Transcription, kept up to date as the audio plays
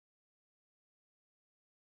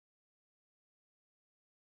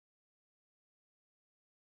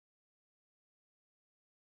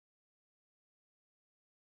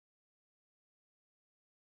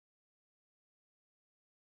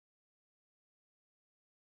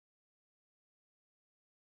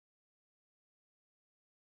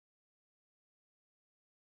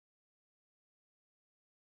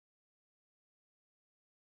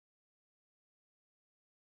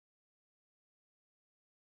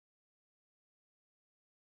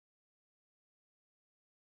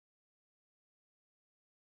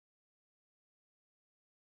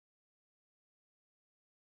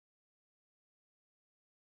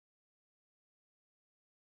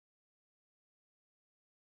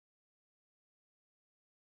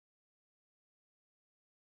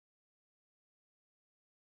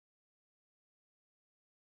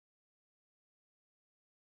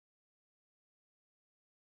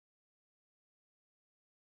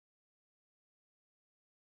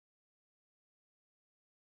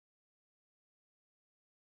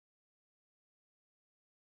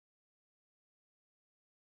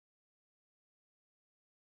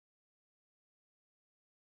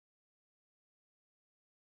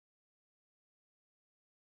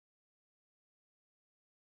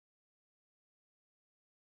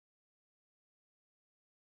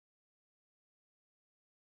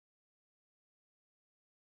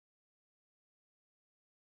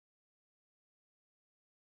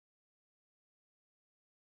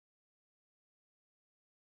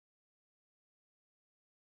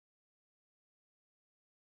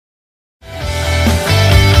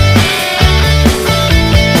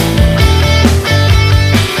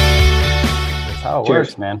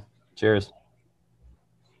works, man. Cheers.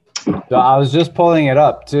 So I was just pulling it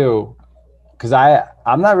up too, because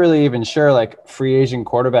I'm not really even sure like free agent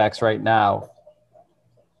quarterbacks right now.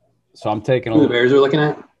 So I'm taking Who the Bears are looking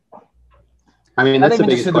at? I mean, not that's the even just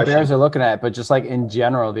biggest who the question. Bears are looking at, but just like in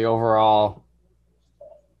general, the overall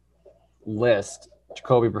list: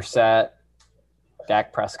 Jacoby Brissett,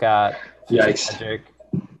 Dak Prescott, Yikes. Fitzmagic.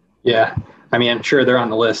 Yeah. I mean, I'm sure they're on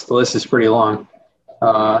the list. The list is pretty long.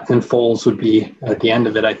 And Foles would be at the end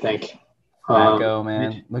of it, I think. Flacco,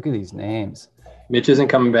 man. Look at these names. Mitch isn't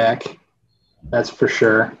coming back. That's for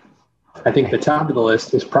sure. I think the top of the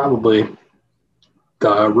list is probably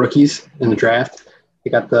the rookies in the draft.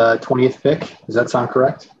 They got the 20th pick. Does that sound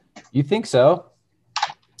correct? You think so?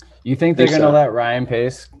 You think they're going to let Ryan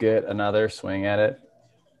Pace get another swing at it?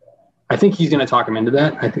 I think he's going to talk him into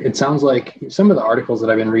that. It sounds like some of the articles that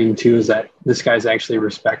I've been reading too is that this guy's actually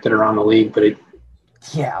respected around the league, but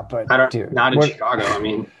not in Chicago. I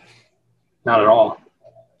mean, not at all.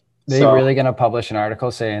 They really going to publish an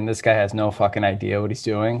article saying this guy has no fucking idea what he's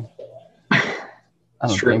doing? I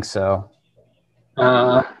don't think so.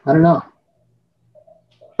 I don't know.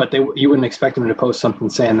 But you wouldn't expect him to post something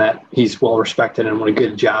saying that he's well respected and what a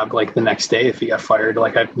good job like the next day if he got fired.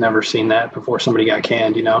 Like I've never seen that before somebody got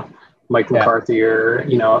canned, Mike McCarthy or,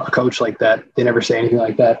 a coach like that. They never say anything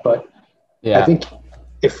like that. But I think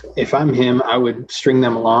if I'm him, I would string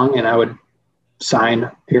them along and I would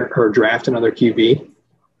sign or draft another QB,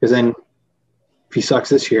 because then if he sucks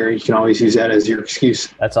this year, you can always use that as your excuse.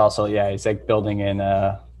 That's also, it's like building in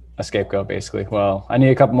a scapegoat basically. Well, I need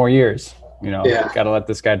a couple more years, got to let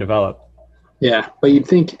this guy develop. Yeah. But you'd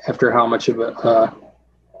think after how much of a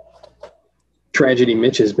tragedy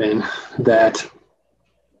Mitch has been that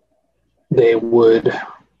they would,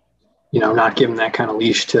 not give him that kind of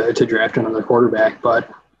leash to draft another quarterback. But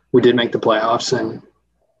we did make the playoffs, and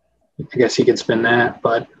I guess he could spin that.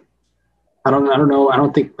 But I don't know. I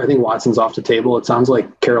think Watson's off the table. It sounds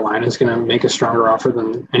like Carolina's going to make a stronger offer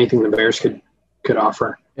than anything the Bears could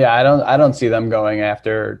offer. Yeah, I don't see them going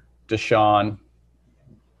after Deshaun.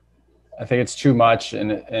 I think it's too much,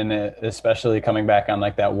 and especially coming back on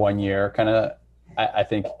like that 1 year kind of. I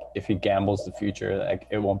think if he gambles the future, like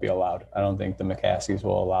it won't be allowed. I don't think the McCaskies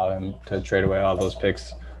will allow him to trade away all those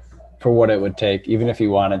picks for what it would take, even if he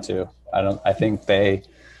wanted to. I think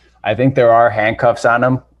there are handcuffs on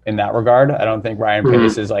him in that regard. I don't think Ryan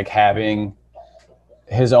Pace is like having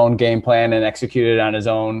his own game plan and execute it on his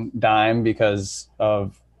own dime because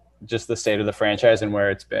of just the state of the franchise and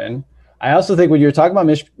where it's been. I also think when you're talking about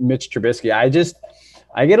Mitch Trubisky, I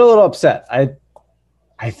get a little upset.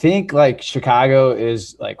 I think like Chicago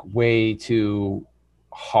is like way too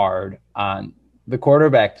hard on the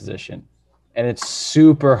quarterback position. And it's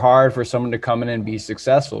super hard for someone to come in and be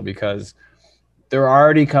successful because they're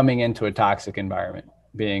already coming into a toxic environment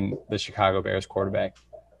being the Chicago Bears quarterback.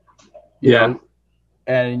 You know?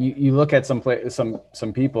 And you look at some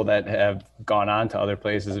people that have gone on to other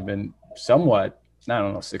places have been somewhat, I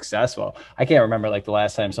don't know, successful. I can't remember like the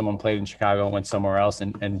last time someone played in Chicago and went somewhere else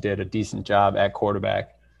and did a decent job at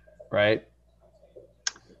quarterback, right?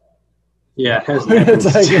 Yeah,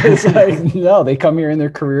 it's like no, they come here and their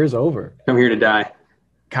career's over. Come here to die.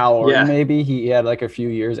 Kyle Orton, maybe he had like a few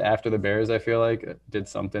years after the Bears. I feel like did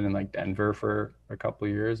something in like Denver for a couple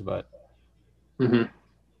of years, but so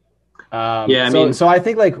I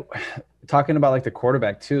think like talking about like the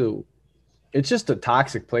quarterback too, it's just a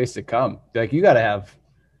toxic place to come. Like you gotta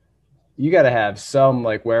have some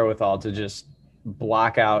like wherewithal to just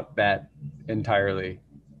block out that entirely,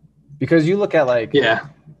 because you look at like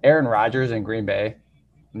Aaron Rodgers in Green Bay,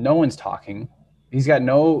 no one's talking. He's got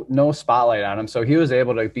no spotlight on him. So he was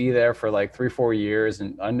able to be there for like 3-4 years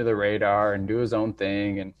and under the radar and do his own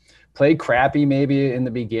thing and play crappy maybe in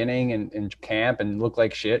the beginning and in camp and look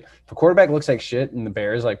like shit. If a quarterback looks like shit in the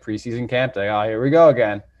Bears like preseason camp, they're like, oh, here we go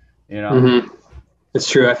again. It's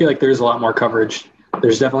true. I feel like there's a lot more coverage.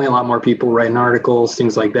 There's definitely a lot more people writing articles,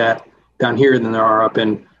 things like that down here than there are up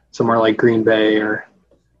in somewhere like Green Bay or,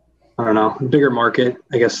 I don't know, bigger market.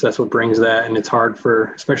 I guess that's what brings that. And it's hard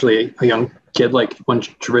for especially a young kid like when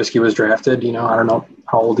Trubisky was drafted, I don't know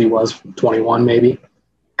how old he was, 21 maybe,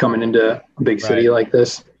 coming into a big city like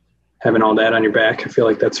this, having all that on your back. I feel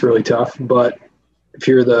like that's really tough. But if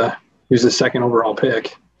you're the second overall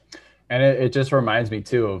pick. And it just reminds me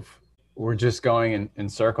too of we're just going in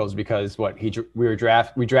circles because we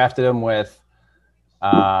drafted him with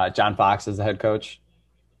John Fox as the head coach.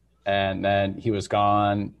 And then he was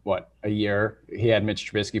gone, a year? He had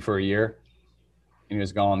Mitch Trubisky for a year, and he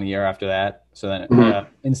was gone the year after that. So then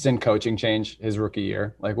instant coaching change his rookie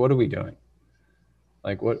year. Like, what are we doing?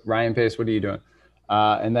 Like, Ryan Pace, what are you doing?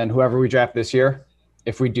 And then whoever we draft this year,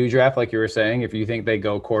 if we do draft, like you were saying, if you think they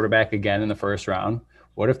go quarterback again in the first round,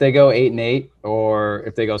 what if they go 8-8, or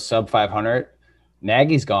if they go sub 500?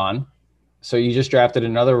 Nagy's gone, so you just drafted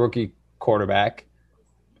another rookie quarterback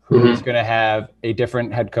who's going to have a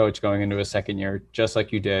different head coach going into his second year, just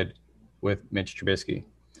like you did with Mitch Trubisky.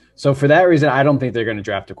 So for that reason, I don't think they're going to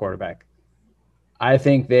draft a quarterback. I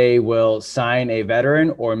think they will sign a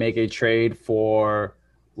veteran or make a trade for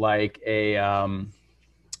like a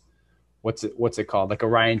what's it called? Like a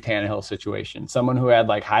Ryan Tannehill situation. Someone who had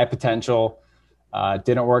like high potential,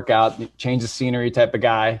 didn't work out, change the scenery type of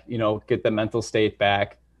guy, get the mental state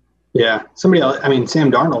back. Yeah. Somebody else, I mean,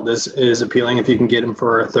 Sam Darnold is appealing if you can get him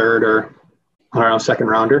for a third or, I don't know, second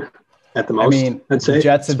rounder at the most. I mean, I'd say,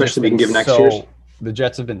 especially if you can give next year's. The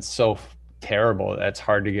Jets have been so terrible. That's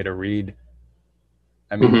hard to get a read.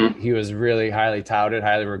 I mean, he was really highly touted,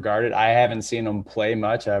 highly regarded. I haven't seen him play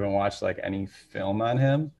much. I haven't watched like any film on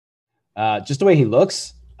him. Just the way he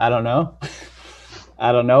looks, I don't know.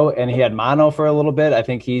 I don't know. And he had mono for a little bit. I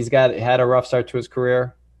think he's had a rough start to his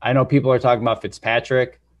career. I know people are talking about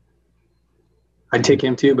Fitzpatrick. I'd take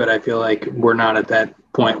him too, but I feel like we're not at that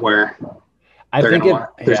point where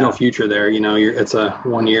there's no future there. It's a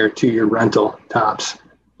 1 year, 2 year rental tops.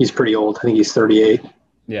 He's pretty old. I think he's 38.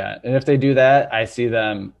 Yeah. And if they do that, I see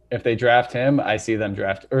them, if they draft him, I see them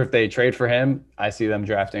or if they trade for him, I see them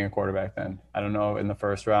drafting a quarterback then. I don't know in the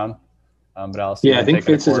first round. But I'll see. Yeah, I think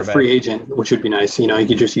Fitz is a free agent, which would be nice. You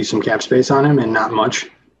could just use some cap space on him and not much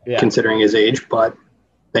considering his age, but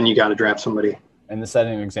then you got to draft somebody. And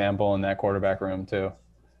setting an example in that quarterback room too.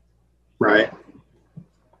 Right.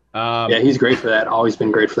 Yeah, he's great for that. Always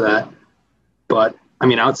been great for that. But I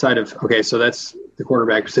mean, outside of, so that's the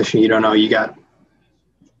quarterback position. You don't know. You got,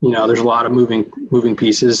 there's a lot of moving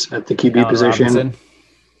pieces at the QB position. Robinson.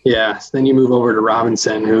 Yeah. So then you move over to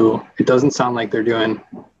Robinson, who it doesn't sound like they're doing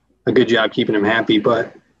a good job keeping him happy,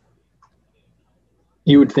 but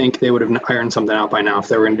you would think they would have ironed something out by now if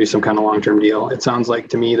they were going to do some kind of long-term deal. It sounds like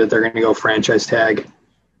to me that they're going to go franchise tag,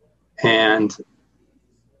 and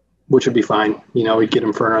which would be fine. We'd get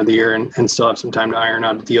him for another year and still have some time to iron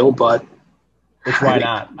out a deal, but why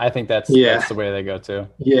not? I think that's the way they go too.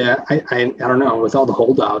 Yeah. I don't know, with all the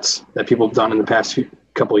holdouts that people have done in the past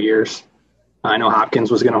couple of years. I know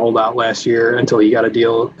Hopkins was going to hold out last year until he got a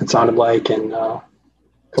deal, it sounded like, and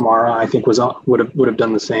Kamara, I think, would have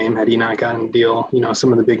done the same had he not gotten a deal.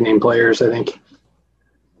 Some of the big name players, I think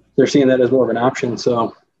they're seeing that as more of an option.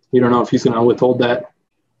 So you don't know if he's going to withhold that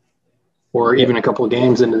or even a couple of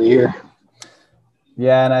games into the year.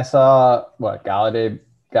 Yeah, and I saw Galladay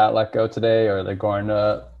got let go today, or they're going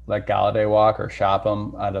to let Galladay walk or shop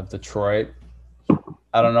him out of Detroit.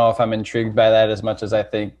 I don't know if I'm intrigued by that as much as I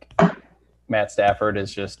think Matt Stafford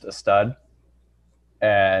is just a stud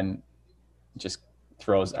and just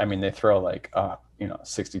they throw like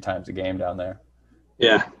 60 times a game down there.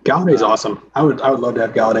 Yeah, Galladay's awesome. I would love to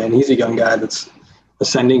have Galladay, and he's a young guy that's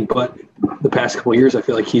ascending, but the past couple of years I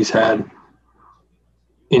feel like he's had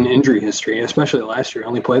an injury history, especially last year.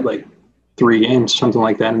 Only played like 3 games, something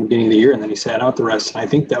like that in the beginning of the year, and then he sat out the rest. And I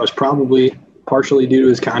think that was probably partially due to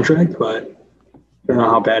his contract, but I don't know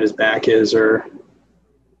how bad his back is, or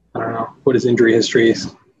I don't know what his injury history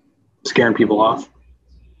is scaring people off.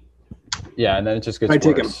 Yeah, and then it just gets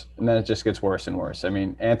worse. And then it just gets worse and worse. I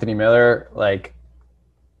mean, Anthony Miller, like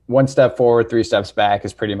 1 step forward, 3 steps back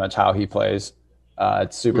is pretty much how he plays.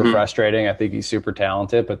 It's super frustrating. I think he's super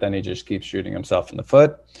talented, but then he just keeps shooting himself in the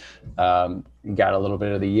foot. He got a little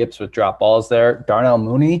bit of the yips with drop balls there. Darnell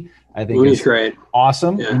Mooney, I think Mooney's great.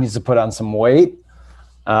 Awesome. Yeah. He needs to put on some weight.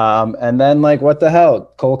 And then what the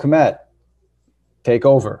hell? Cole Kmet, take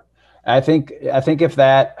over. I think if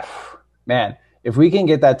that, man, if we can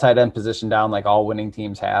get that tight end position down like all winning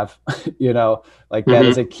teams have, that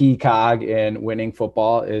is a key cog in winning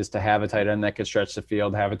football, is to have a tight end that can stretch the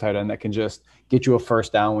field, have a tight end that can just get you a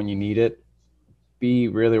first down when you need it, be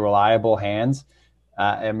really reliable hands.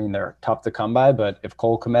 They're tough to come by, but if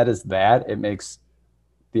Cole Kmet is that, it makes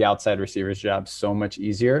the outside receiver's job so much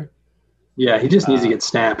easier. Yeah, he just needs to get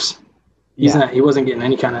snaps. He wasn't getting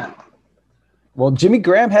any kind of. Well, Jimmy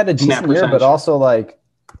Graham had a decent year, but also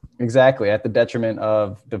exactly at the detriment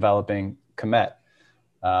of developing Kmet.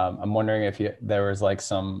 I'm wondering if there was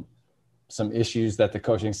some issues that the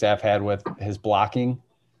coaching staff had with his blocking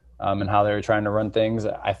and how they were trying to run things.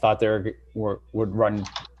 I thought they would run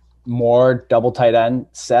more double tight end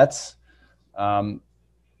sets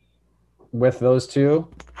with those two.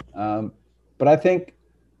 But I think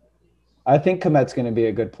Kmet's going to be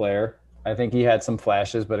a good player. I think he had some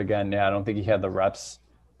flashes, but again, I don't think he had the reps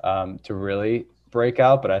to really break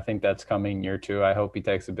out, but I think that's coming year 2. I hope he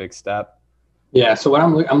takes a big step. Yeah. So what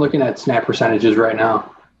I'm looking at snap percentages right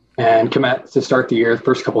now, and Komet to start the year, the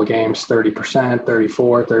first couple of games, 30%,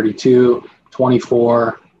 34, 32,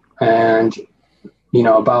 24, and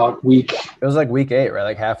about week, It was like week 8, right?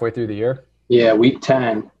 Like halfway through the year. yeah, week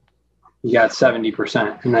 10, you got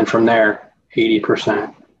 70%, and then from there,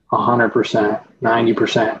 80%, 100%,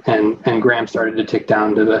 90%, and Graham started to tick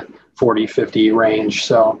down to the 40, 50 range.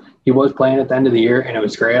 So he was playing at the end of the year, and it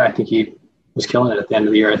was great. I think he was killing it at the end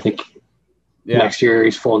of the year. I think next year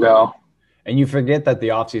he's full go. And you forget that the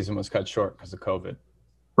offseason was cut short because of COVID.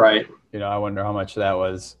 Right. I wonder how much that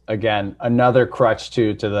was. Again, another crutch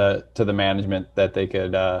to the management that they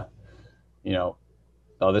could,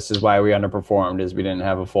 oh, this is why we underperformed is we didn't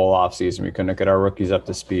have a full offseason. We couldn't get our rookies up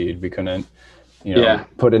to speed. We couldn't,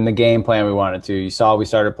 put in the game plan we wanted to. You saw we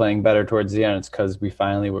started playing better towards the end. It's because we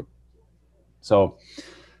finally were. So,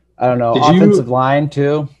 I don't know. Offensive line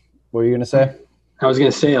too. What were you going to say? I was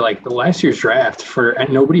going to say, like, the last year's draft, for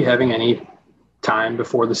nobody having any time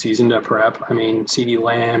before the season to prep. I mean, CeeDee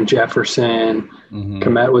Lamb, Jefferson,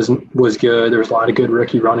 Komet was good. There was a lot of good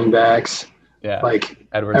rookie running backs. Yeah. Like,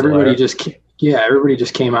 everybody just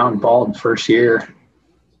came out and balled the first year.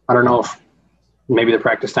 I don't know if maybe the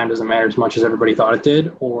practice time doesn't matter as much as everybody thought it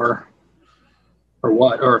did, or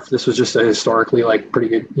what, or if this was just a historically, like, pretty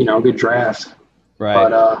good, good draft. Right.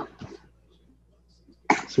 But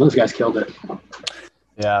some of those guys killed it.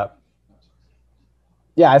 Yeah.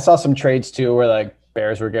 Yeah, I saw some trades too where like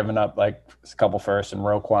Bears were giving up like a couple firsts and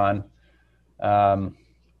Roquan.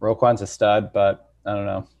 Roquan's a stud, but I don't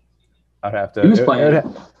know. I'd have to. He was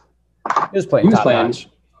playing top notch.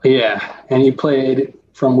 Yeah, and he played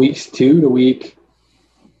from weeks 2 to week.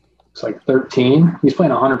 It's like 13. He's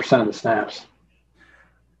playing 100% of the snaps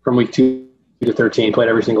from week 2 to 13. He played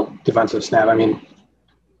every single defensive snap. I mean,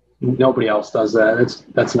 nobody else does that.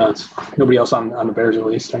 That's nuts. Nobody else on the Bears, at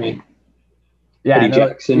least. I mean, yeah.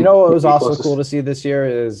 Jackson, what was also cool to see this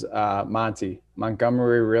year is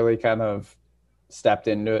Montgomery really kind of stepped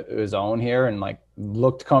into his own here and like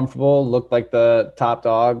looked comfortable, looked like the top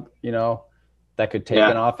dog, that could take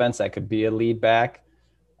an offense, that could be a lead back.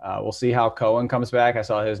 We'll see how Cohen comes back. I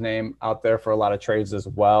saw his name out there for a lot of trades as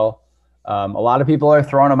well. A lot of people are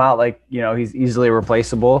throwing him out like, he's easily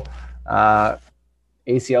replaceable.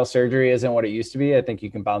 ACL surgery isn't what it used to be. I think you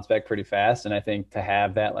can bounce back pretty fast. And I think to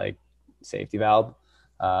have that like safety valve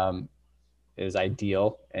is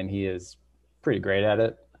ideal. And he is pretty great at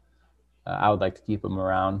it. I would like to keep him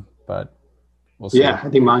around, but we'll see. Yeah, I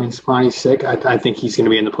think Monty's sick. I think he's going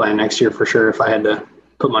to be in the plan next year for sure. If I had to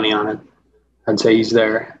put money on it, I'd say he's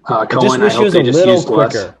there. Cohen, I hope they just used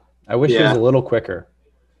less. I wish he was a little quicker.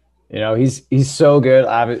 He's so good.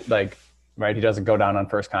 Right, he doesn't go down on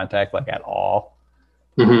first contact like at all.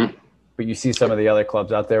 Mm-hmm. But you see some of the other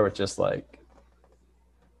clubs out there with just like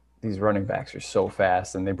these running backs are so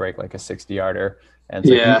fast and they break like a 60-yarder. And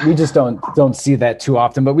we just don't see that too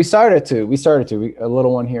often. But we started to. A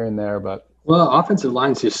little one here and there, but. Well, offensive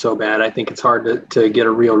line's just so bad. I think it's hard to get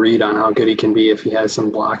a real read on how good he can be if he has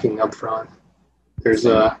some blocking up front. There's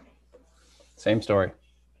same story.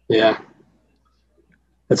 Yeah.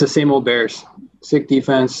 It's the same old Bears. Sick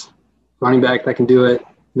defense, running back that can do it,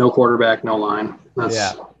 no quarterback, no line.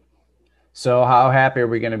 So how happy are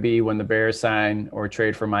we going to be when the Bears sign or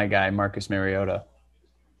trade for my guy, Marcus Mariota?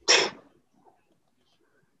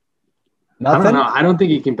 Nothing? I don't know. I don't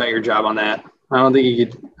think you can bet your job on that. I don't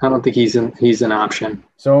think he's an option.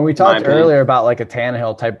 So when we talked earlier about like a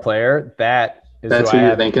Tannehill type player, that's what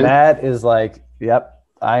you're thinking. That is like, yep,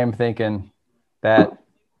 I am thinking that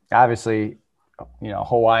obviously,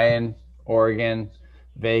 Hawaiian, Oregon,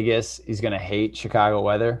 Vegas, he's going to hate Chicago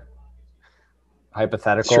weather.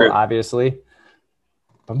 Hypothetical, obviously.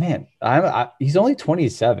 But man, he's only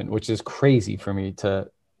 27, which is crazy for me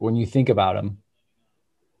when you think about him.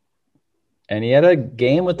 And he had a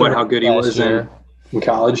game with how good he was in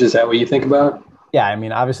college. Is that what you think about? Yeah, I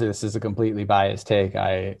mean, obviously this is a completely biased take.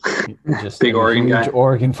 I just big Oregon guy,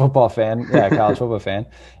 Oregon football fan, college football fan,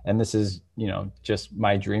 and this is just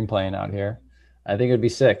my dream playing out here. I think it would be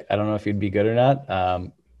sick. I don't know if he'd be good or not,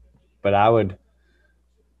 but I would.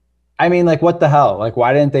 I mean, like, what the hell? Like,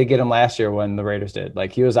 why didn't they get him last year when the Raiders did?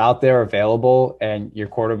 Like, he was out there available, and your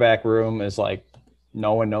quarterback room is like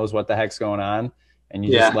no one knows what the heck's going on. And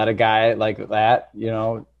you just let a guy like that,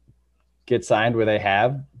 get signed where they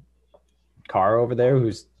have Carr over there,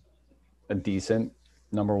 who's a decent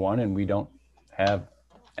number one, and we don't have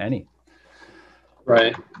any.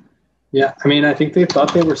 Right. Yeah. I mean, I think they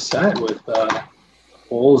thought they were set with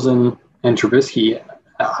Foles and Trubisky.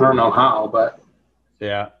 I don't know how, but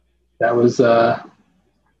that was a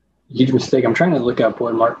huge mistake. I'm trying to look up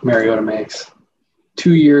what Mark Mariota makes.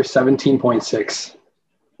 2-year 17.6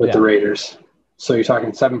 with the Raiders. So you're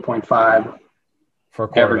talking 7.5 for a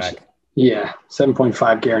quarterback. Average. Yeah,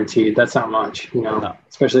 7.5 guaranteed. That's not much,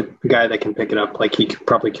 especially a guy that can pick it up like he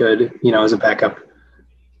probably could, as a backup.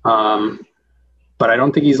 But I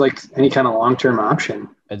don't think he's like any kind of long-term option.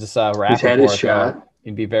 I just saw Rappaport. He's had his shot.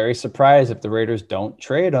 You'd be very surprised if the Raiders don't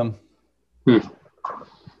trade him.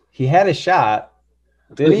 He had a shot.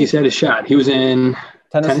 He's had a shot. He was in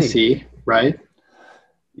Tennessee, right?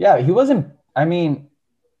 Yeah, he wasn't. I mean,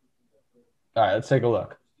 all right, let's take a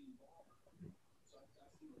look.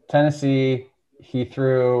 Tennessee, he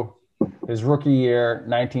threw his rookie year,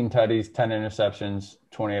 19 tutties, 10 interceptions,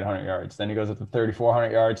 2,800 yards. Then he goes up to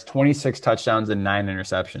 3,400 yards, 26 touchdowns, and 9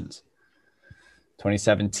 interceptions.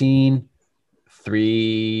 2017,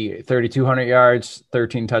 3,200 yards,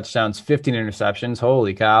 13 touchdowns, 15 interceptions.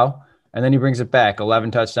 Holy cow. And then he brings it back,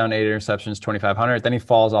 11 touchdowns, 8 interceptions, 2,500. Then he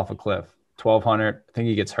falls off a cliff, 1,200. I think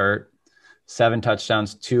he gets hurt. 7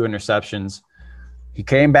 touchdowns, 2 interceptions. He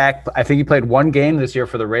came back. I think he played one game this year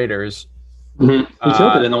for the Raiders. Mm-hmm. He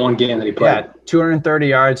killed it in the one game that he played. Yeah, 230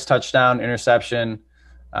 yards, touchdown, interception,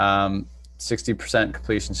 60%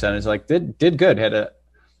 completion percentage. Like did good. Had a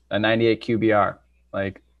 98 QBR.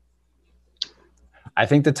 Like I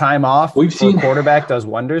think the time off for a quarterback does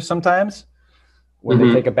wonders sometimes when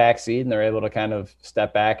they take a back seat and they're able to kind of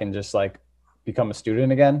step back and just like become a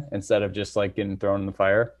student again instead of just like getting thrown in the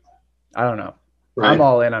fire. I don't know. Right. I'm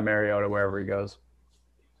all in on Mariota wherever he goes.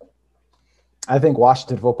 I think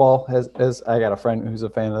Washington football has I got a friend who's a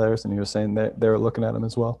fan of theirs, and he was saying that they were looking at him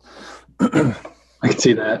as well. I can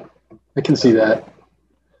see that.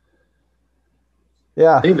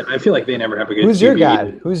 Yeah. I feel like they never have a good Who's your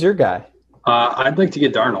guy? Who's your guy? I'd like to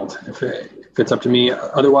get Darnold if it's up to me.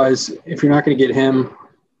 Otherwise, if you're not going to get him,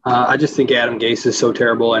 I just think Adam Gase is so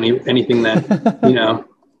terrible. Anything that,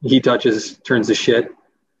 he touches turns to shit.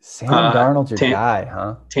 Sam Darnold's your guy,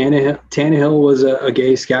 huh? Tannehill was a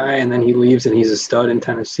Gase guy, and then he leaves, and he's a stud in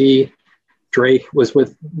Tennessee. Drake was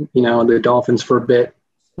with, the Dolphins for a bit.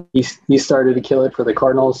 He started to kill it for the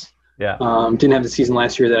Cardinals. Yeah. Didn't have the season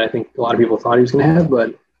last year that I think a lot of people thought he was going to have,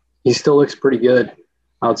 but he still looks pretty good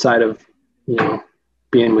outside of,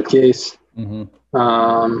 being with Gase.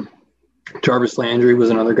 Mm-hmm. Jarvis Landry was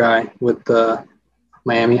another guy with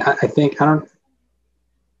Miami. I think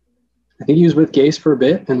he was with Gase for a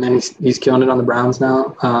bit, and then he's killing it on the Browns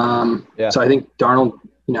now. So I think Darnold,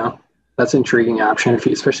 that's an intriguing option,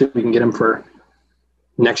 especially if we can get him for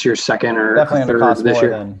next year's second or definitely third of this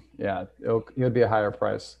year. He would be a higher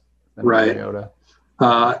price than right. Mariota.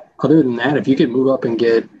 Other than that, if you could move up and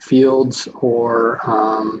get Fields or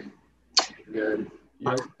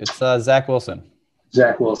it's Zach Wilson.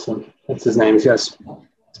 Zach Wilson, that's his name.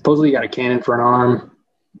 Supposedly he got a cannon for an arm.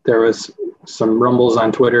 There was some rumbles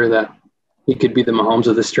on Twitter that he could be the Mahomes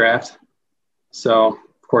of this draft. So,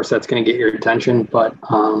 of course, that's going to get your attention. But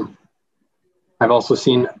I've also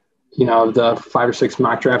seen, the 5 or 6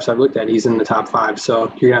 mock drafts I've looked at, he's in the top 5. So you're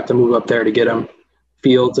going to have to move up there to get him.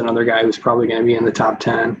 Fields, another guy who's probably going to be in the top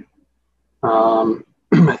 10.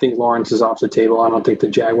 I think Lawrence is off the table. I don't think the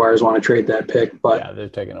Jaguars want to trade that pick. But they're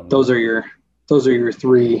taking him. Those are your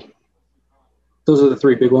 3. Those are the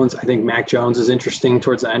 3 big ones. I think Mac Jones is interesting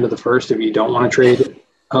towards the end of the first if you don't want to trade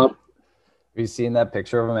up. Have you seen that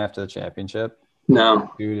picture of him after the championship?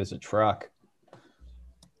 No. Dude is a truck.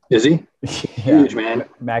 Is he? Huge, man.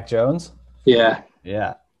 Mac Jones? Yeah.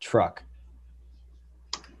 Yeah, truck.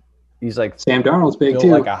 He's like Sam Darnold's big built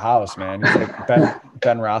too. Like a house, man. He's like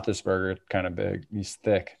Ben Roethlisberger kind of big. He's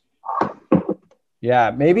thick.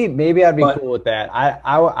 Yeah, maybe I'd be cool with that. I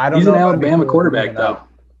don't know. He's an Alabama quarterback though.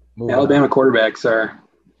 Alabama quarterbacks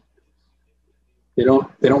they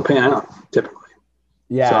don't pan out typically.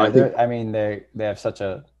 Yeah, so they have such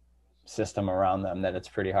a system around them that it's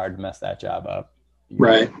pretty hard to mess that job up.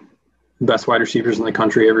 Right. Best wide receivers in the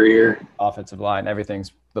country every year. Offensive line,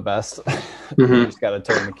 everything's the best. Mm-hmm. You just got to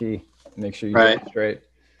turn the key, make sure you get it straight.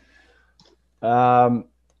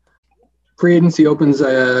 Free agency opens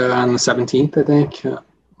on the 17th, I think,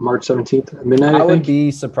 March 17th at midnight. I would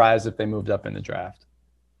be surprised if they moved up in the draft.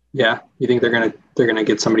 Yeah, you think they're gonna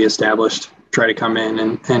get somebody established, try to come in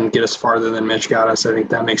and get us farther than Mitch got us? I think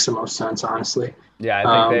that makes the most sense, honestly. Yeah,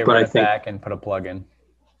 I think they went back and put a plug in.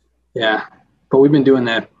 Yeah, but we've been doing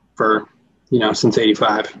that for since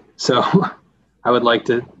 '85. So I would like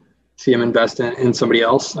to see him invest in somebody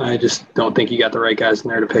else. I just don't think you got the right guys in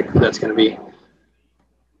there to pick who that's going to be.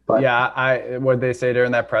 But yeah, what they say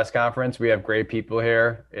during that press conference, we have great people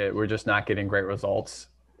here. We're just not getting great results.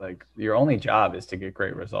 Like, your only job is to get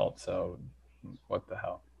great results. So what the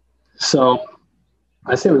hell? So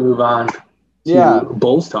I say we move on. Yeah. to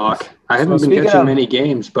Bulls talk. I So haven't been speaking catching of, many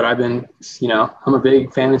games, but I've been, I'm a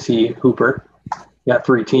big fantasy hooper. Got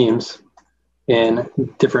 3 teams in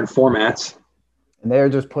different formats. and they're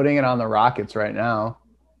just putting it on the Rockets right now.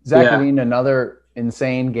 Zach Yeah, LaVine, another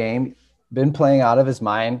insane game, been playing out of his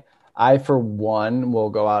mind. I, for one, will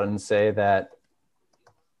go out and say that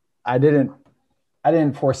I didn't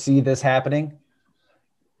foresee this happening.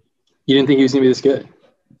 you didn't think he was gonna be this good.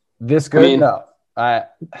 This I good? mean, No.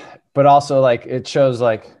 But also like it shows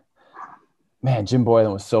like, man, Jim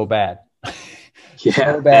Boylan was so bad. yeah,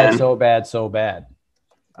 So bad, man. so bad, so bad.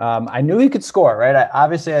 I knew he could score, right?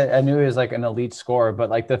 I knew he was like an elite scorer, but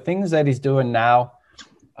like the things that he's doing now,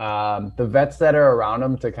 the vets that are around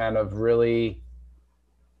him to kind of really,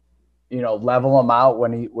 level him out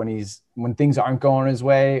when things aren't going his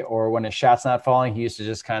way or when his shot's not falling. He used to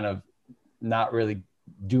just kind of not really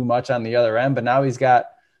do much on the other end, but now he's got,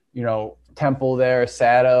 Temple there,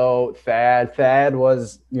 Sato, Thad. Thad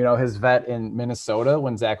was, his vet in Minnesota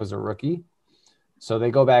when Zach was a rookie. So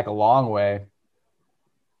they go back a long way.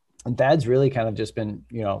 And Thad's really kind of just been,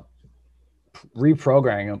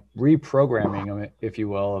 reprogramming him, if you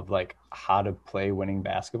will, of like how to play winning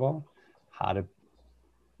basketball, how to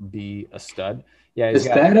be a stud. Yeah, he's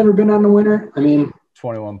Has got Thad ever been on the winner? I mean,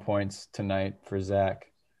 21 points tonight for Zach.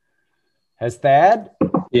 Has Thad?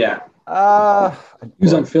 yeah, Uh, he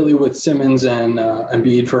was on Philly with Simmons and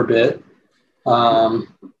Embiid for a bit.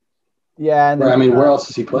 yeah, and then Where else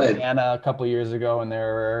has he played? Indiana a couple years ago, and they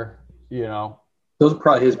were, Those are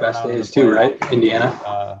probably his best around in the days too, right? playoffs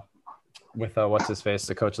Indiana. with what's his face,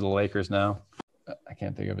 the coach of the Lakers now. I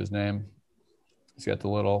can't think of his name. He's got the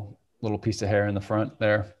little piece of hair in the front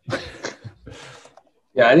there.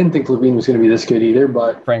 Yeah, I didn't think LaVine was going to be this good either,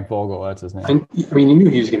 but Frank Vogel, that's his name. I mean, you knew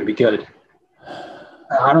he was going to be good.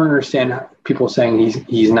 I don't understand people saying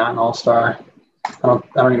he's not an all-star. I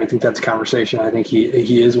don't even think that's a conversation. I think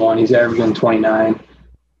he is one. He's averaging 29,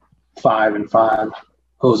 5 and 5.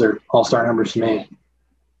 Those are all-star numbers to me.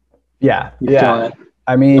 Yeah, You're killing it.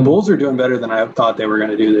 I mean, the Bulls are doing better than I thought they were going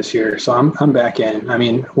to do this year. So I'm back in. I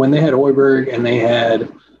mean, when they had Hoiberg and they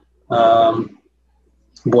had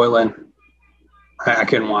Boylan, I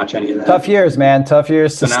couldn't watch any of that. Tough years, man. Tough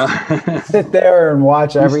years to sit there and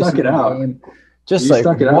watch every single game. Just like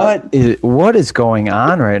what is going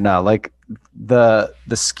on right now? Like the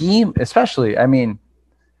scheme, especially. I mean,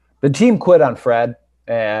 the team quit on Fred,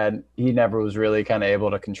 and he never was really kind of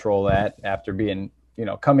able to control that after being,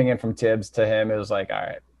 coming in from Tibbs to him. It was like, all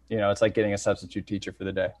right, it's like getting a substitute teacher for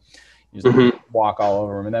the day. You just walk all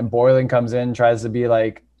over him, and then Boylan comes in, tries to be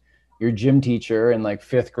like your gym teacher in like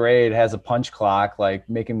 5th grade, has a punch clock, like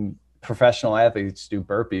making professional athletes do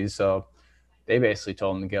burpees. So they basically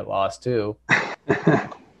told him to get lost too.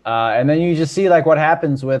 And then you just see like what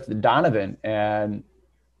happens with Donovan and,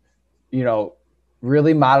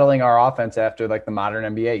 really modeling our offense after like the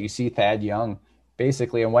modern NBA. You see Thad Young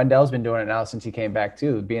basically, and Wendell's been doing it now since he came back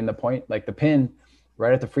too, being the point, like the pin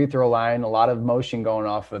right at the free throw line, a lot of motion going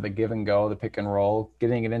off of the give and go, the pick and roll,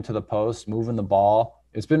 getting it into the post, moving the ball.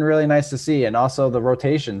 It's been really nice to see, and also the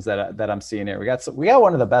rotations that I'm seeing here. We got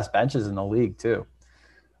one of the best benches in the league too.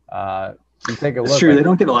 You take a look. It's true. They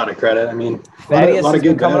don't get a lot of credit. I mean, Thaddeus a lot of has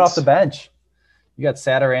been good coming bets off the bench. You got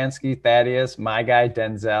Saturansky, Thaddeus, my guy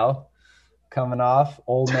Denzel coming off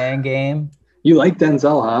old man game. You like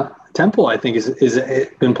Denzel, huh? Temple, I think, is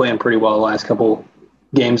been playing pretty well the last couple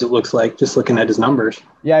games. It looks like, just looking at his numbers.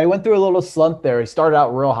 Yeah, he went through a little slump there. He started out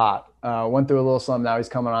real hot. Went through a little slump. Now he's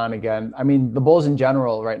coming on again. I mean, the Bulls in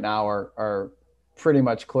general right now are pretty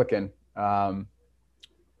much clicking.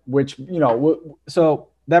 Which, so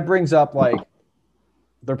that brings up like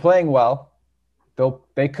they're playing well.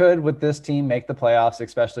 They could with this team make the playoffs,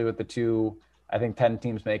 especially with the 2, I think 10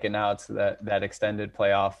 teams make it now. It's that extended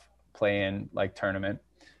playoff play-in like tournament.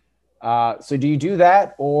 So do you do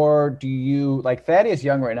that, or do you like Thaddeus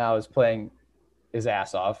Young right now is playing his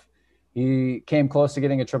ass off. He came close to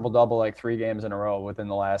getting a triple-double like 3 games in a row within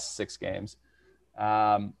the last 6 games.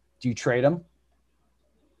 Do you trade him?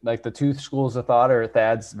 Like the 2 schools of thought are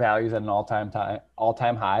Thad's values at an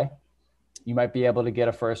all-time high. You might be able to get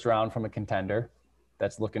a first round from a contender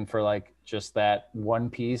that's looking for like just that one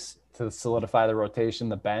piece to solidify the rotation,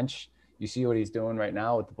 the bench. You see what he's doing right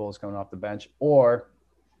now with the Bulls coming off the bench. Or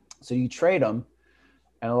so you trade him,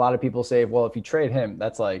 and a lot of people say, well, if you trade him,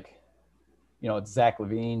 that's like, it's Zach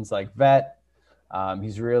LaVine's like vet.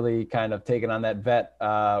 He's really kind of taken on that vet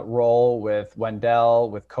role with Wendell,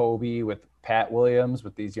 with Kobe, with Pat Williams,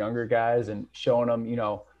 with these younger guys, and showing them,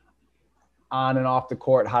 on and off the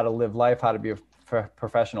court, how to live life, how to be a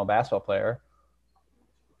professional basketball player.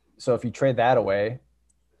 So if you trade that away,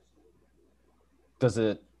 does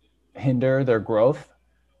it hinder their growth?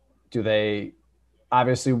 Do they,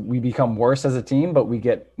 obviously we become worse as a team, but we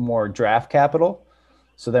get more draft capital.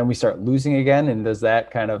 So then we start losing again. And does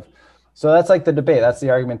that kind of, so that's like the debate. That's the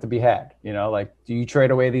argument to be had, like, do you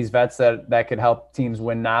trade away these vets that could help teams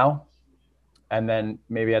win now? And then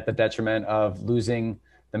maybe at the detriment of losing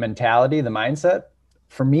the mentality, the mindset.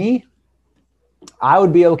 For me, I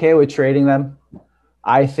would be okay with trading them.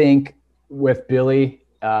 I think with Billy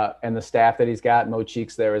and the staff that he's got, Mo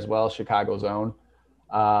Cheeks there as well, Chicago's own.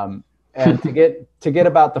 And to get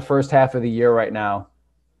about the first half of the year right now,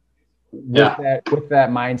 with that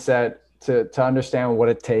mindset, to understand what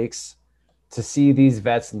it takes to see these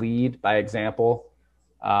vets lead by example.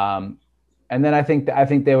 And then I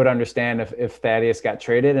think they would understand if Thaddeus got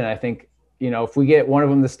traded. And I think, if we get one of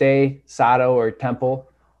them to stay, Sato or Temple,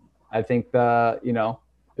 I think it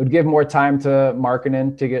would give more time to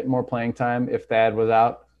Markkanen to get more playing time if Thad was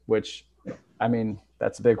out, which, I mean,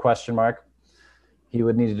 that's a big question mark. He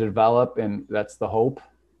would need to develop, and that's the hope.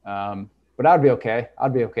 But I'd be okay.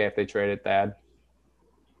 I'd be okay if they traded Thad.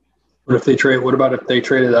 What about if they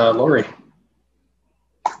traded Laurie?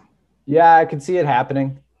 Yeah, I could see it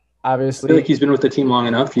happening. Obviously, I feel like he's been with the team long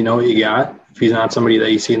enough. You know what you got. If he's not somebody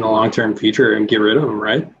that you see in the long-term future, and get rid of him,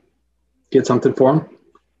 right? Get something for him.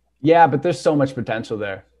 Yeah, but there's so much potential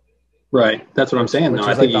there. Right. That's what I'm saying, though.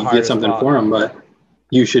 I think you get something for him, but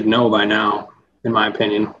you should know by now, in my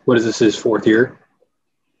opinion. What is this, his fourth year?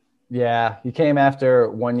 Yeah, he came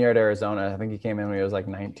after 1 year at Arizona. I think he came in when he was like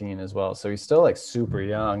 19 as well. So he's still like super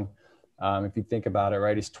young. If you think about it,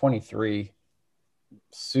 right? He's 23.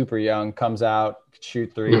 Super young, comes out, could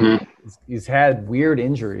shoot three. Mm-hmm. He's had weird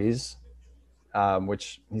injuries,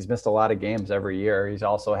 which he's missed a lot of games every year. He's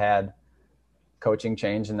also had coaching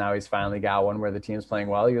change, and now he's finally got one where the team's playing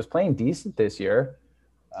well. He was playing decent this year.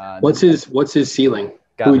 What's his ceiling?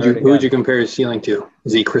 Who would you compare his ceiling to?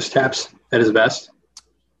 Is he Kristaps at his best?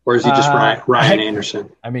 Or is he just Ryan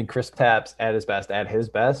Anderson? I mean, Kristaps at his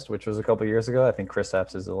best, which was a couple years ago. I think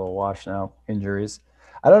Kristaps is a little washed now. Injuries.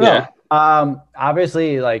 I don't know. Yeah.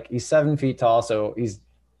 Obviously, like, he's 7 feet tall, so he's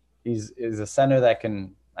a center that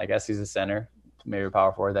can. I guess he's a center, maybe a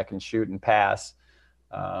power forward that can shoot and pass.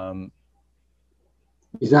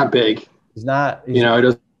 He's not big. He's not. He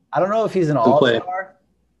doesn't. I don't know if he's an all-star.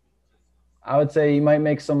 I would say he might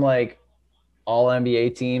make some like all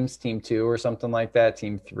NBA teams, team 2 or something like that,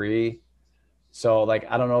 team 3. So like,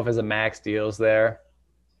 I don't know if his max deal's there.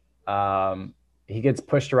 He gets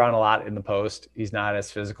pushed around a lot in the post. He's not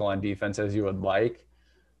as physical on defense as you would like.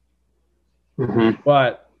 Mm-hmm.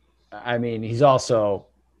 But I mean, he's so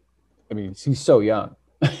young.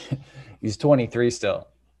 He's 23 still.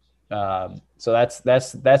 So that's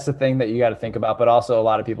the thing that you got to think about. But also a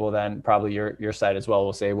lot of people then, probably your side as well,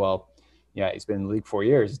 will say, well, yeah, he's been in the league 4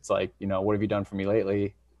 years. It's like, what have you done for me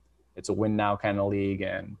lately? It's a win now kind of league.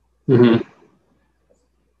 And mm-hmm.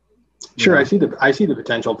 Sure, I see the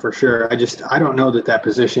potential for sure. I don't know that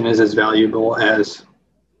position is as valuable as.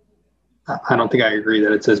 I don't think I agree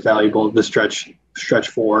that it's as valuable. The stretch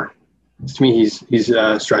 4. To me, he's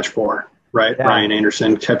stretch 4, right? Yeah. Ryan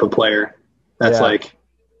Anderson type of player. That's like.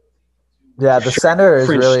 Yeah, the center is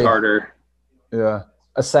really starter. Yeah,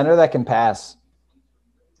 a center that can pass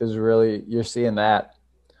is really, you're seeing that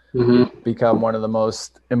become one of the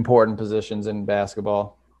most important positions in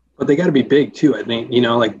basketball. But they got to be big too, I think.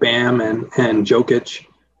 Like Bam and Jokic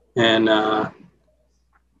and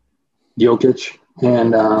Jokic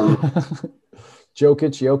and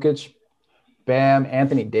Jokic, Bam,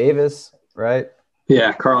 Anthony Davis, right?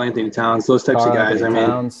 Yeah, Karl Anthony Towns, those types of guys.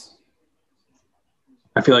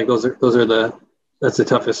 I feel like that's the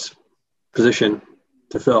toughest position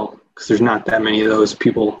to fill because there's not that many of those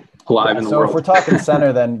people alive in the world. So if we're talking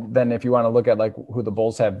center, then if you want to look at like who the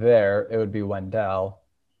Bulls have there, it would be Wendell.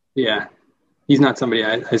 Yeah, he's not somebody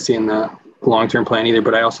I see in the long-term plan either,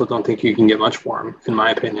 but I also don't think you can get much for him, in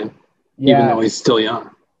my opinion, even though he's still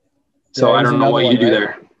young. So I don't know what you do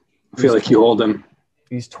there. I feel like you hold him.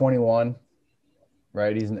 He's 21,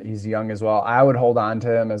 right? He's young as well. I would hold on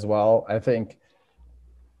to him as well. I think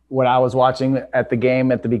when I was watching at the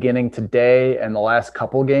game at the beginning today and the last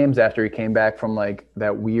couple games after he came back from like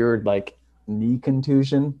that weird like knee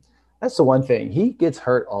contusion, that's the one thing. He gets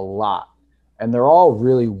hurt a lot. And they're all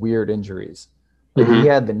really weird injuries. Like he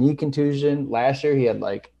had the knee contusion. Last year he had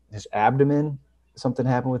like his abdomen. Something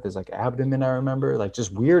happened with his like abdomen, I remember. Like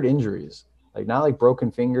just weird injuries. Like not like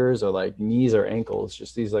broken fingers or like knees or ankles.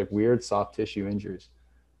 Just these like weird soft tissue injuries.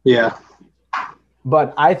 Yeah.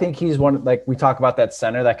 But I think he's one, like we talk about that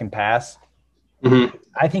center that can pass. Mm-hmm.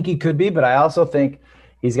 I think he could be, but I also think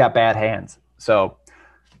he's got bad hands. So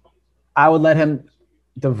I would let him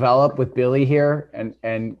develop with Billy here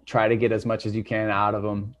and try to get as much as you can out of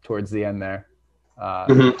him towards the end there.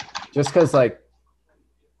 Mhm. Just because like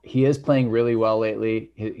he is playing really well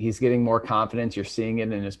lately. He's getting more confidence. You're seeing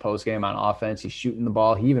it in his post game on offense. He's shooting the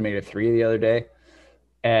ball. He even made a 3 the other day.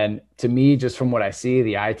 And to me, just from what I see,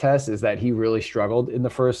 the eye test is that he really struggled in the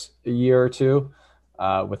first year or two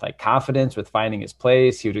with like confidence, with finding his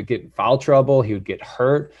place. He would get in foul trouble. He would get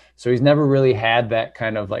hurt. So he's never really had that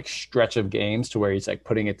kind of like stretch of games to where he's like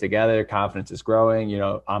putting it together. Confidence is growing,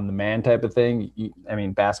 I'm the man type of thing. I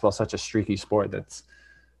mean, basketball's such a streaky sport that's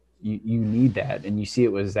you need that. And you see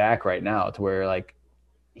it with Zach right now to where like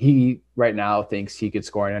he right now thinks he could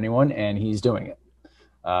score on anyone and he's doing it.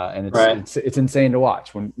 And it's insane to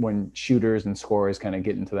watch when shooters and scorers kind of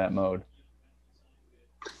get into that mode.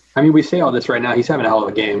 I mean, we say all this right now. He's having a hell of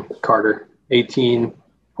a game, Carter. 18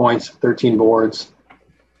 points, 13 boards.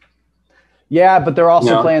 Yeah, but they're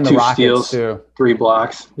also playing the Rockets steals, too. 3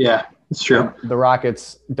 blocks. Yeah, it's true. The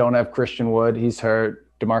Rockets don't have Christian Wood. He's hurt.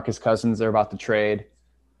 DeMarcus Cousins, they're about to trade.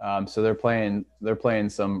 So they're playing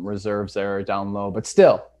some reserves there down low. But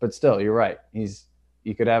still, you're right.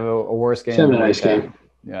 You could have a worse game. He's having a nice game.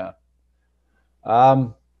 Yeah.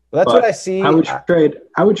 That's what I see. I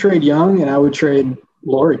would trade Young and I would trade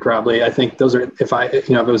Laurie probably. I think those are if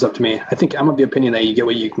it was up to me. I think I'm of the opinion that you get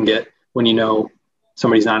what you can get when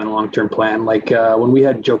somebody's not in a long-term plan. Like when we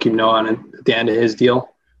had Joakim Noah on at the end of his deal,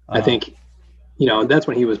 I think that's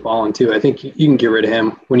when he was balling too. I think you can get rid of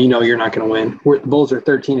him when you're not going to win. The Bulls are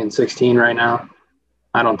 13-16 right now.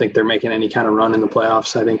 I don't think they're making any kind of run in the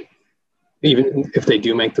playoffs. I think even if they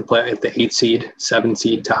do make if the 8 seed, 7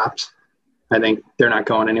 seed tops, I think they're not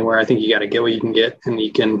going anywhere. I think you got to get what you can get, and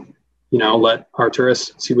you can, let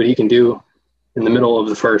Arturas see what he can do in the middle of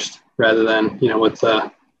the first, rather than with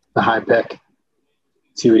the high pick.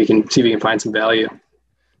 See if he can find some value.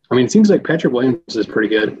 I mean, it seems like Patrick Williams is pretty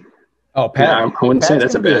good. Oh, Pat! I wouldn't say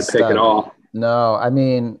that's a bad pick at all. No, I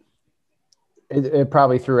mean, it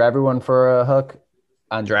probably threw everyone for a hook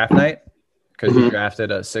on draft night because he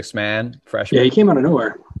drafted a 6-man freshman. Yeah, he came out of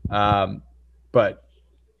nowhere. But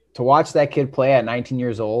to watch that kid play at 19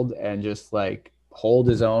 years old and just like hold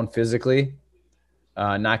his own physically,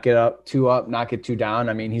 not get too up, not get too down.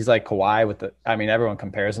 I mean, he's like Kawhi everyone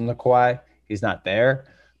compares him to Kawhi. He's not there,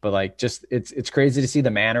 but like just it's crazy to see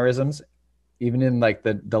the mannerisms, even in like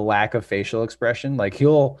the lack of facial expression. Like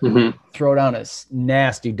he'll throw down a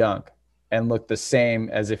nasty dunk and look the same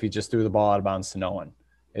as if he just threw the ball out of bounds to no one.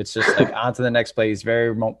 It's just like on to the next play. He's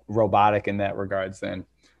very robotic in that regards. Then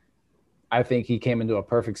I think he came into a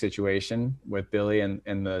perfect situation with Billy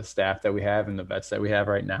and the staff that we have and the vets that we have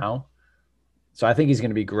right now. So I think he's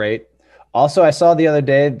going to be great. Also, I saw the other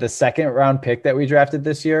day, the 2nd round pick that we drafted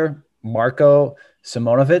this year, Marko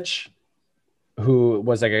Simonovic, who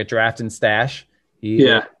was like a draft and stash.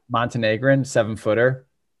 Montenegrin, 7-footer.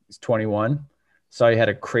 He's 21. So he had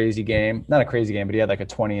a crazy game. Not a crazy game, but he had like a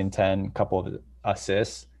 20 and 10, couple of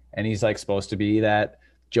assists. And he's like supposed to be that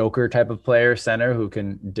Joker type of player, center, who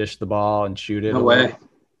can dish the ball and shoot it. No way.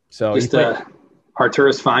 So just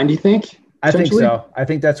Arturas fine, do you think? I think so. I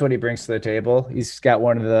think that's what he brings to the table. He's got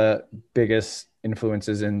one of the biggest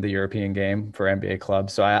influences in the European game for NBA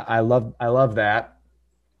clubs. So I love that.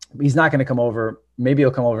 He's not going to come over. Maybe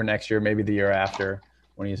he'll come over next year, maybe the year after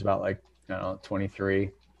when he's about 23.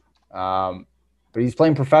 But he's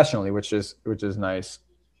playing professionally, which is nice.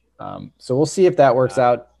 So we'll see if that works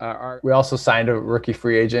out. We also signed a rookie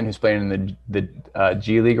free agent who's playing in the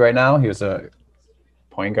G League right now. He was a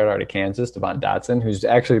point guard out of Kansas, Devon Dotson, who's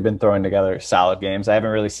actually been throwing together solid games. I haven't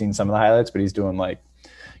really seen some of the highlights, but he's doing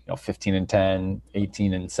 15 and 10,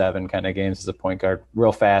 18 and 7 kind of games as a point guard,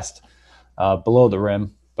 real fast, below the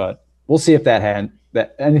rim. But we'll see if that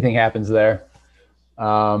anything happens there.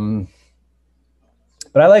 But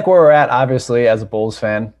I like where we're at, obviously, as a Bulls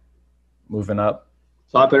fan, moving up.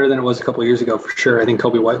 It's a lot better than it was a couple of years ago, for sure. I think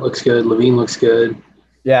Kobe White looks good. Levine looks good.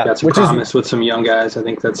 Yeah. Got some promise with some young guys. I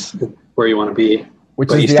think that's where you want to be.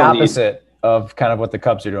 Which is the opposite of kind of what the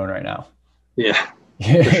Cubs are doing right now. Yeah.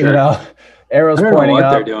 Sure. Arrows I don't pointing know what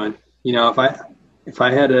up. they're doing. If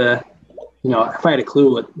I had a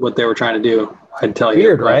clue what they were trying to do, I'd tell you.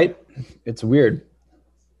 Weird, right? It's weird.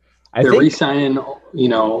 They're re-signing,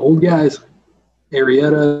 old guys,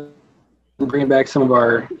 Arrieta, bringing back some of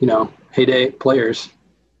our, heyday players.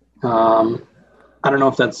 I don't know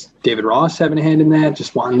if that's David Ross having a hand in that,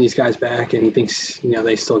 just wanting these guys back, and he thinks,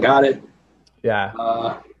 they still got it.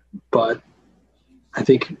 Yeah. But I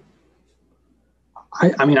think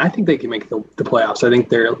I think they can make the playoffs. I think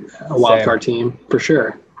they're a wild card team for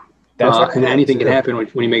sure. And anything can happen when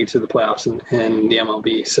you make it to the playoffs and the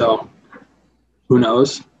MLB. So who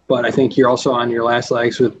knows? But I think you're also on your last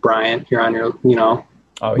legs with Bryant. You're on your,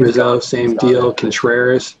 Oh, Rizzo, same deal.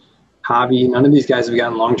 Contreras, Javi. None of these guys have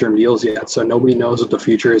gotten long-term deals yet, so nobody knows what the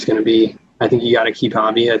future is going to be. I think you got to keep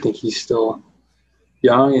Javi. I think he's still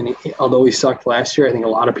young, and although he sucked last year, I think a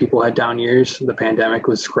lot of people had down years. The pandemic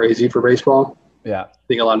was crazy for baseball. Yeah. I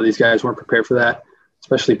think a lot of these guys weren't prepared for that,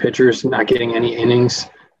 especially pitchers not getting any innings.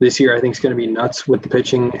 This year, I think, is going to be nuts with the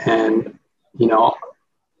pitching, and,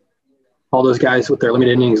 all those guys with their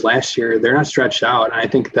limited innings last year, they're not stretched out. And I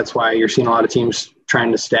think that's why you're seeing a lot of teams trying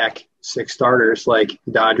to stack 6 starters like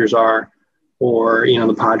the Dodgers are, or,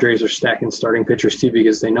 the Padres are stacking starting pitchers too,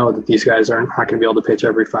 because they know that these guys are not going to be able to pitch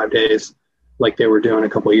every 5 days like they were doing a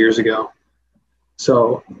couple of years ago.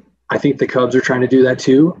 So I think the Cubs are trying to do that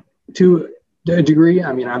too, to a degree.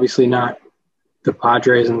 I mean, obviously not the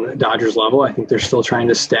Padres and the Dodgers level. I think they're still trying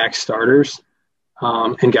to stack starters.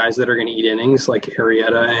 And guys that are going to eat innings like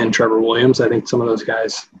Arrieta and Trevor Williams. I think some of those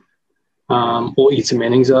guys will eat some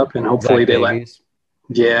innings up, and hopefully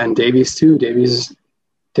and Davies too. Davies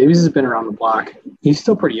has been around the block. He's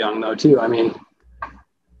still pretty young though too. I mean,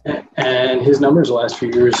 and his numbers the last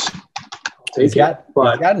few years, he's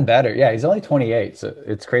gotten better. Yeah, he's only 28. So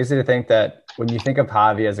it's crazy to think that when you think of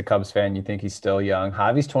Javi as a Cubs fan, you think he's still young.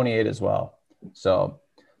 Javi's 28 as well. So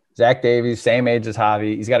Zach Davies, same age as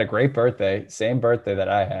Javi. He's got a great birthday, same birthday that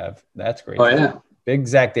I have. That's great. Oh, yeah. Big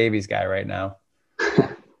Zach Davies guy right now.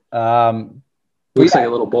 Looks like a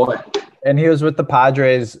little boy. And he was with the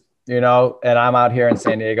Padres, and I'm out here in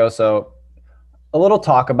San Diego. So a little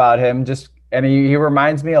talk about him. And he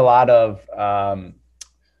reminds me a lot of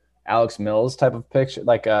Alex Mills type of picture,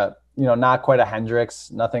 like not quite a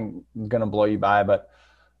Hendricks, nothing going to blow you by, but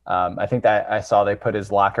I think that I saw they put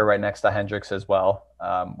his locker right next to Hendricks as well,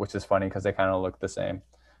 which is funny because they kind of look the same.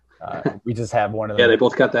 We just have one of them. Yeah, they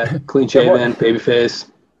both got that clean shaven, baby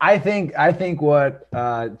face. I think what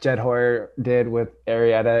Jed Hoyer did with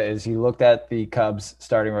Arrieta is he looked at the Cubs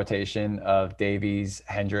starting rotation of Davies,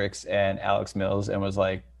 Hendricks, and Alex Mills and was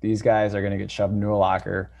like, these guys are going to get shoved into a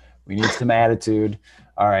locker. We need some attitude.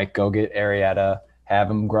 All right, go get Arrieta. Have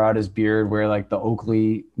him grow out his beard, wear like the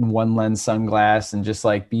Oakley one lens sunglass, and just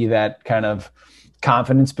like be that kind of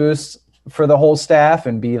confidence boost for the whole staff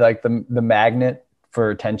and be like the magnet for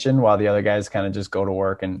attention while the other guys kind of just go to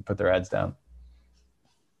work and put their heads down.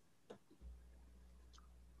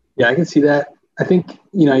 Yeah, I can see that. I think,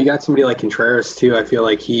 you got somebody like Contreras too. I feel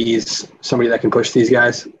like he's somebody that can push these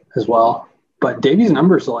guys as well. But Davies'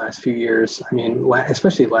 numbers the last few years, I mean,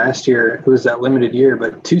 especially last year, it was that limited year,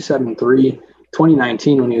 but 2.73.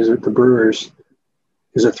 2019, when he was with the Brewers,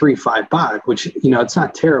 is a 3.55, which, it's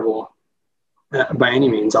not terrible by any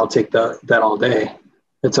means. I'll take that all day.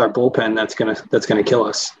 It's our bullpen that's gonna kill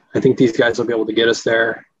us. I think these guys will be able to get us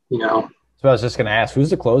there. So I was just gonna ask,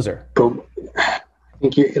 who's the closer? But I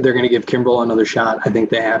think they're gonna give Kimbrel another shot. I think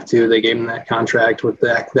they have to. They gave him that contract with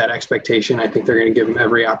that expectation. I think they're gonna give him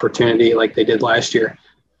every opportunity like they did last year.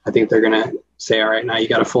 I think they're gonna say, all right, now you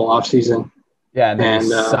got a full off season. Yeah, and then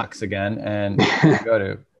sucks again, and go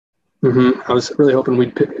to. I was really hoping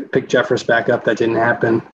we'd pick Jeffress back up. That didn't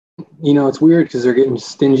happen. It's weird because they're getting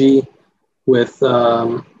stingy with,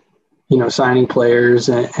 signing players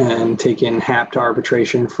and taking Happ to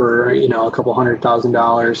arbitration for, a couple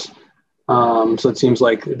 $100,000. So it seems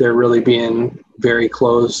like they're really being very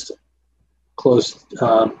closed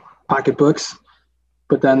pocketbooks.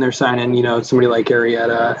 But then they're signing, somebody like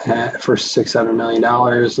Arrieta for $6-7 million,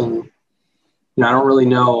 and I don't really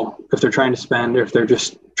know if they're trying to spend or if they're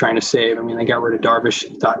just trying to save. I mean, they got rid of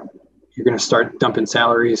Darvish. Thought you're going to start dumping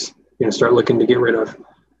salaries. You're going to start looking to get rid of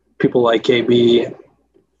people like KB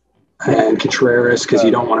and Contreras because you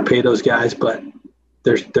don't want to pay those guys, but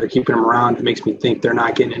they're keeping them around. It makes me think they're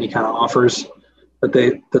not getting any kind of offers that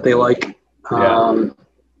they like. Yeah.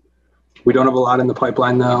 We don't have a lot in the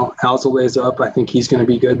pipeline, though. Alzolay's up. I think he's going to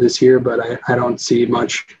be good this year, but I don't see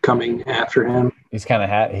much coming after him. He's kind of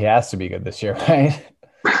he has to be good this year, right?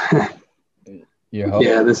 You hope.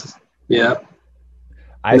 Yeah,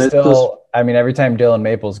 I mean, every time Dylan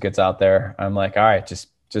Maples gets out there, I'm like, all right,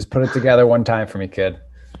 just put it together one time for me, kid.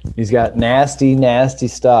 He's got nasty, nasty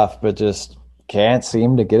stuff, but just can't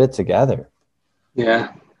seem to get it together.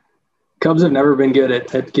 Yeah. Cubs have never been good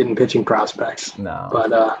at getting pitching prospects. No.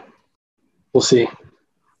 But we'll see.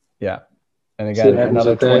 Yeah. And they got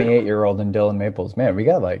another 28-year-old in Dylan Maples. Man, we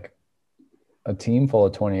got like a team full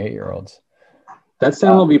of 28-year-olds. That's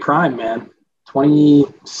then will be prime, man.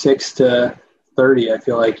 26 to 30, I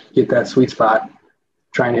feel like you get that sweet spot.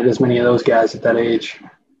 Try and hit as many of those guys at that age.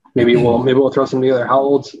 Maybe we'll throw some together. How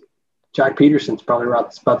old's Jack Peterson's? Probably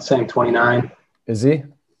about the same, 29. Is he?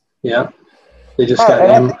 Yeah. They just got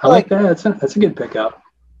him. I like that. That's a good pickup.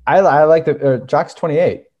 I like the Jock's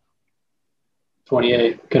 28.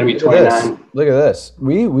 28, going to be Look at this. 29. Look at this.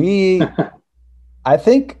 I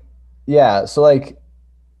think, yeah. So like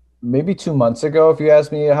maybe 2 months ago, if you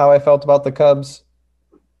asked me how I felt about the Cubs,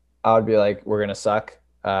 I would be like, we're gonna suck.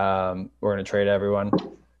 We're gonna trade everyone.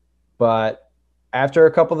 But after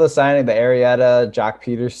a couple of the signing, the Arrieta, Jock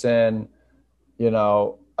Peterson,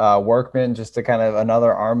 Workman, just to kind of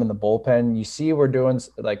another arm in the bullpen. You see, we're doing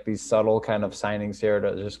like these subtle kind of signings here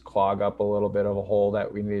to just clog up a little bit of a hole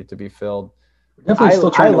that we needed to be filled. Definitely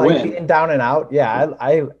still trying to like win. being down and out. Yeah,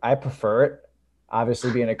 I prefer it.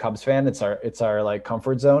 Obviously, being a Cubs fan, it's our like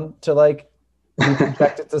comfort zone to like be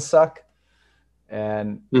projected to suck.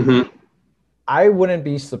 And I wouldn't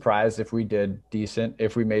be surprised if we did decent,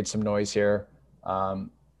 if we made some noise here.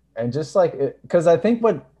 And just like, because I think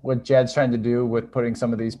what Jed's trying to do with putting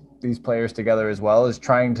some of these players together as well is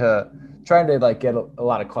trying to like get a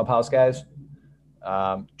lot of clubhouse guys,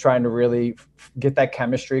 trying to really get that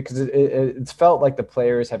chemistry, because it's felt like the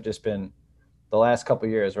players have just been the last couple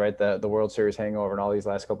of years, right? The World Series hangover and all these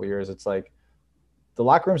last couple of years. It's like the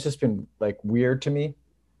locker room's just been like weird to me.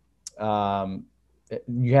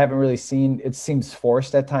 You haven't really seen, it seems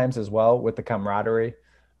forced at times as well with the camaraderie,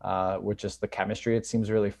 with just the chemistry. It seems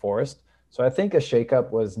really forced. So I think a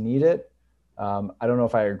shakeup was needed. I don't know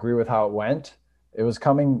if I agree with how it went. It was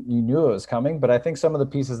coming. You knew it was coming, but I think some of the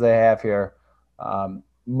pieces they have here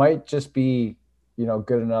might just be,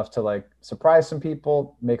 good enough to like surprise some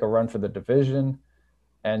people, make a run for the division,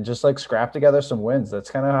 and just like scrap together some wins. That's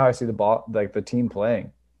kind of how I see the team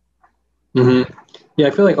playing. Yeah,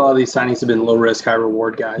 I feel like a lot of these signings have been low risk, high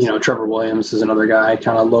reward guys. Trevor Williams is another guy,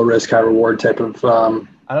 kind of low risk, high reward type of.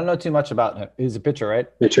 I don't know too much about him. He's a pitcher, right?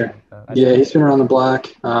 Pitcher. Yeah, he's been around the block.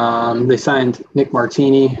 They signed Nick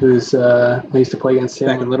Martini, who's I used to play against him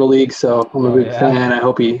back in Little League, so I'm a big fan. I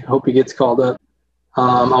hope he gets called up.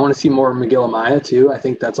 I want to see more of Miguel Amaya too. I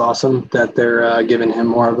think that's awesome that they're giving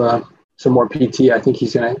him some more PT. I think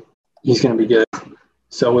he's gonna be good.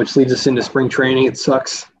 So, which leads us into spring training. It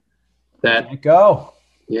sucks that go.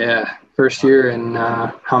 Yeah, first year in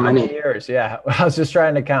how many years? Yeah, I was just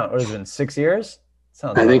trying to count. What has it been, 6 years?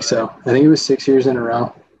 I think so. I think it was 6 years in a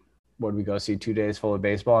row. What did we go see 2 days full of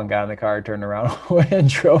baseball and got in the car, turned around, and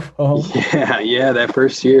drove home? Yeah. That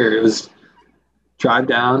first year, it was drive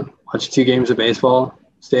down, watch 2 games of baseball,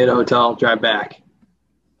 stay at a hotel, drive back.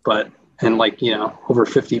 Over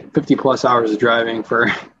 50 plus hours of driving for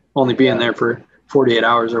only being there for 48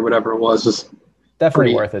 hours or whatever it was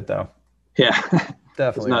definitely worth it, though. Yeah, definitely.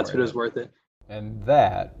 It's nuts, but it was worth it. And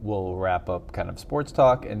that will wrap up kind of sports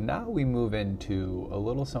talk. And now we move into a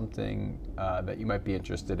little something that you might be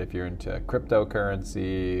interested if you're into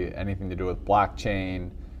cryptocurrency, anything to do with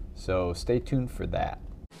blockchain. So stay tuned for that.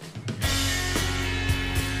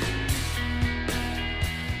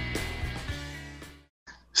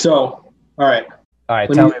 So, all right.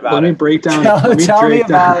 Tell me about it. Let me break down. Tell me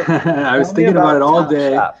about it. I was thinking about it all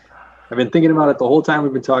day. I've been thinking about it the whole time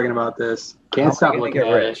we've been talking about this. Can't stop looking at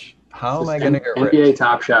it. How am I going to get rich? NBA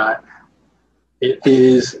Top Shot. It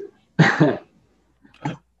is it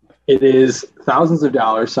is thousands of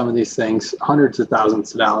dollars, some of these things, hundreds of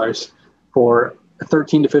thousands of dollars for a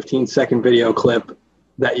 13 to 15 second video clip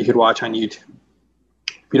that you could watch on YouTube.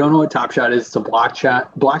 If you don't know what Top Shot is, it's a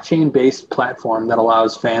blockchain-based platform that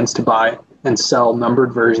allows fans to buy and sell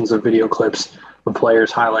numbered versions of video clips of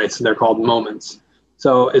players' highlights. They're called moments.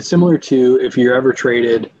 So it's similar to if you're ever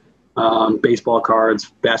traded baseball cards,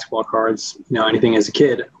 basketball cards, anything as a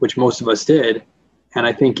kid, which most of us did. And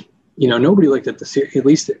I think, nobody looked at at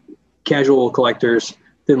least casual collectors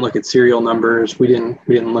didn't look at serial numbers. We didn't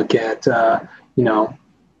look at, you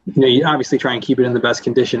obviously try and keep it in the best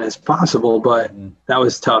condition as possible, but that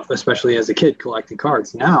was tough, especially as a kid collecting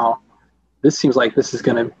cards. Now, this seems like this is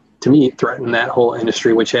going to me, threaten that whole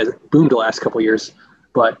industry, which has boomed the last couple of years.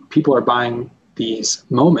 But people are buying these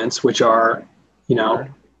moments, which are,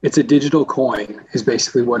 it's a digital coin is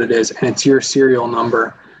basically what it is. And it's your serial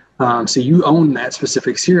number. So you own that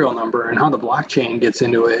specific serial number, and how the blockchain gets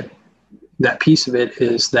into it. That piece of it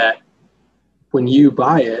is that when you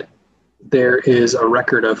buy it, there is a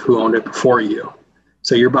record of who owned it before you.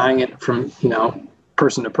 So you're buying it from,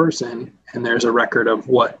 person to person, and there's a record of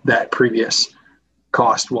what that previous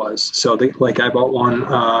cost was. So I bought one,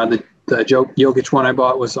 the Jokic one I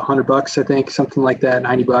bought was $100, I think, something like that,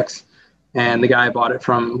 $90. And the guy I bought it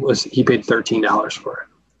from he paid $13 for it.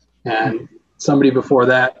 And somebody before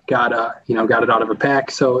that got it out of a pack.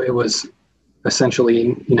 So it was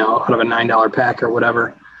essentially, out of a $9 pack or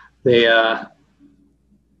whatever. They, that's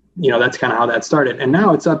kind of how that started. And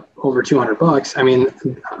now it's up over $200. I mean,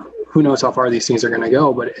 who knows how far these things are going to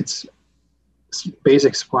go, but it's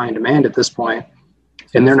basic supply and demand at this point,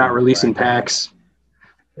 and they're not releasing packs.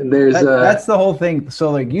 And that's the whole thing.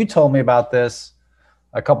 So like you told me about this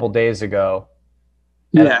a couple days ago.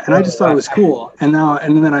 Yeah, and I just thought it was cool. And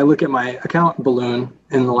then I look at my account balloon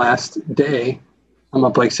in the last day, I'm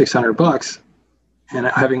up like $600, and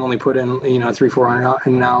having only put in 300-400,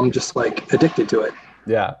 and now I'm just like addicted to it.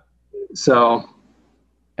 Yeah. So.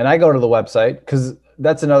 And I go to the website because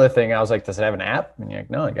that's another thing. I was like, does it have an app? And you're like,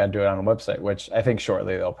 no, you got to do it on the website, which I think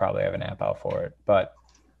shortly they'll probably have an app out for it. But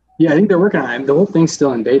yeah, I think they're working on it. The whole thing's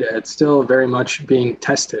still in beta. It's still very much being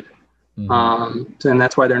tested. Mm-hmm. And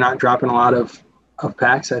that's why they're not dropping a lot of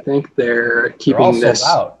packs. I think they're keeping this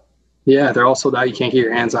out. Yeah, they're all sold out. You can't get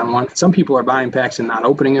your hands on one. Some people are buying packs and not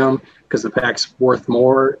opening them because the pack's worth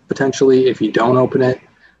more potentially if you don't open it,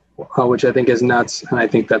 which I think is nuts. And I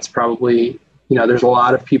think that's probably, there's a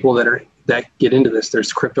lot of people that get into this.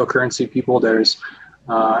 There's cryptocurrency people. There's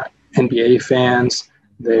NBA fans.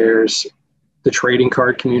 There's the trading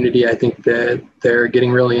card community. I think that they're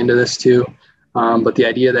getting really into this too. But the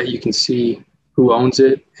idea that you can see who owns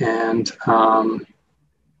it and,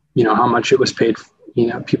 how much it was paid,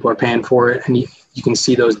 people are paying for it, and you can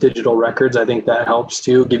see those digital records. I think that helps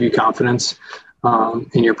too, give you confidence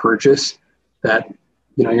in your purchase that,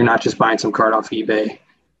 you're not just buying some card off eBay.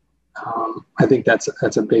 I think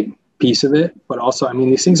that's a big piece of it, but also,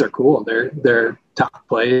 these things are cool. They're top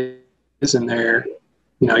plays and they're,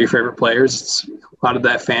 your favorite players. It's a lot of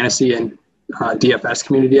that fantasy and DFS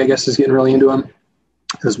community, I guess, is getting really into them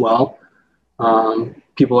as well.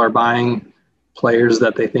 People are buying players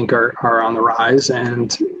that they think are on the rise,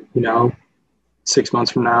 and 6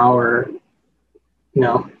 months from now, or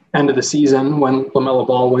end of the season when LaMelo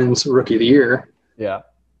Ball wins Rookie of the Year,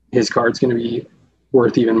 his card's going to be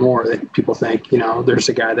worth even more. That people think, there's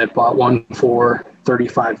a guy that bought one for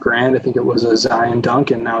 $35,000. I think it was a Zion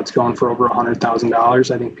dunk, and now it's going for over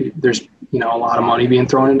 $100,000. I think there's a lot of money being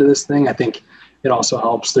thrown into this thing. I think it also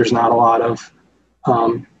helps. There's not a lot of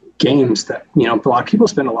games that, a lot of people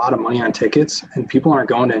spend a lot of money on tickets, and people aren't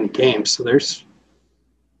going to any games. So there's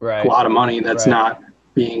a lot of money that's not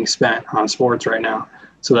being spent on sports right now.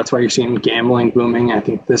 So that's why you're seeing gambling booming. I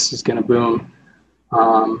think this is going to boom.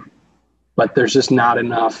 But there's just not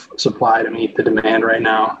enough supply to meet the demand right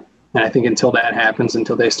now. And I think until that happens,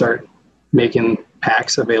 until they start making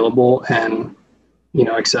packs available and,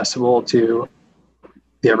 accessible to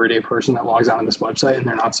the everyday person that logs onto this website and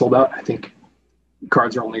they're not sold out, I think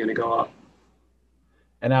cards are only going to go up.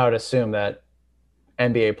 And I would assume that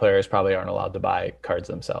NBA players probably aren't allowed to buy cards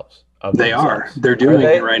themselves. They are. They're doing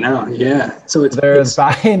it right now. Yeah. So they're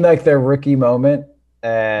buying like their rookie moment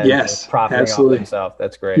and profiting off themselves.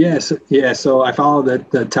 That's great. Yes. Yeah. So I follow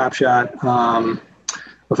the Top Shot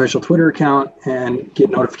official Twitter account and get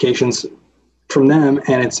notifications from them.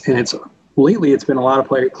 And it's lately it's been a lot of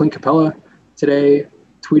players. Clint Capella today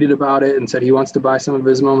tweeted about it and said he wants to buy some of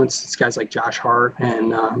his moments. It's guys like Josh Hart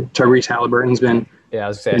and Tyrese Halliburton's been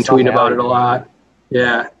tweeting about it a lot.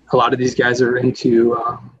 Yeah, a lot of these guys are into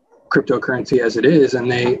cryptocurrency as it is, and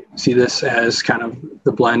they see this as kind of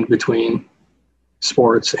the blend between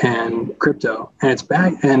sports and crypto. And it's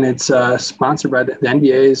back, and it's sponsored by the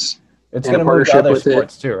NBA's. It's going to move to other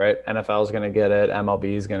sports too, right? NFL is going to get it.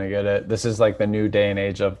 MLB is going to get it. This is like the new day and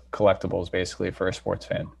age of collectibles, basically, for a sports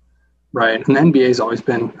fan. Right, and the NBA has always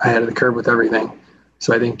been ahead of the curve with everything.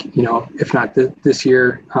 So I think, if not this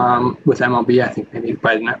year with MLB, I think maybe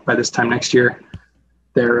by this time next year,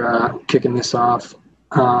 they're kicking this off.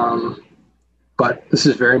 But this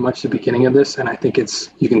is very much the beginning of this, and I think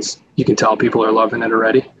you can tell people are loving it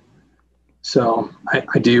already. So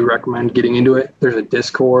I do recommend getting into it. There's a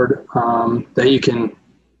Discord that you can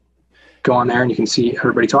go on there and you can see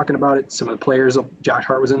everybody talking about it. Some of the players, Josh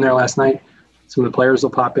Hart was in there last night. Some of the players will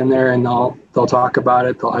pop in there and they'll talk about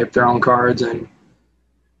it. They'll hype their own cards, and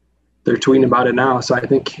they're tweeting about it now. So I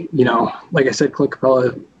think, like I said, Clint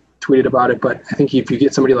Capella tweeted about it, but I think if you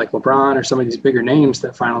get somebody like LeBron or some of these bigger names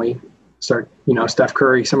that finally start, Steph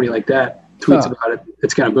Curry, somebody like that tweets about it,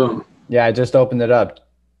 it's going to boom. Yeah, I just opened it up.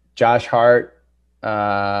 Josh Hart,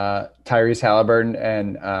 Tyrese Halliburton,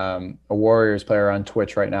 and a Warriors player on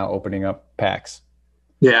Twitch right now opening up packs.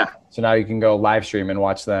 Yeah. So now you can go live stream and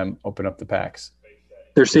watch them open up the packs.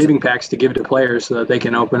 They're saving packs to give to players so that they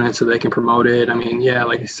can open it, so they can promote it.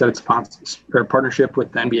 Like I said, it's a partnership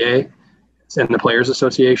with the NBA and the Players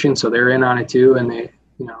Association, so they're in on it too. And they,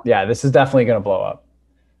 Yeah, this is definitely going to blow up.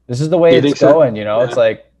 This is the way it's going, Yeah. It's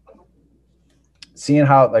like seeing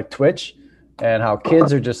how like Twitch and how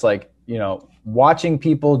kids are just like, watching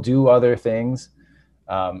people do other things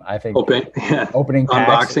I think opening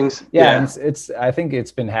packs, unboxings. Yeah, and it's I think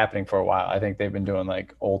it's been happening for a while. I think they've been doing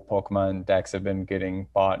like old Pokemon decks have been getting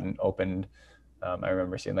bought and opened. I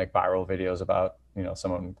remember seeing like viral videos about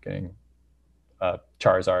someone getting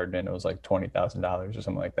Charizard and it was like $20,000 or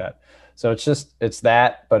something like that. So it's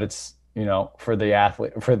that, but it's for the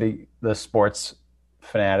athlete, for the sports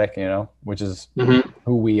fanatic, which is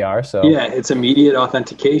who we are. So yeah, it's immediate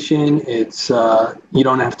authentication. It's you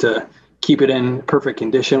don't have to keep it in perfect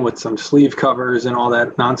condition with some sleeve covers and all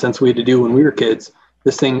that nonsense we had to do when we were kids.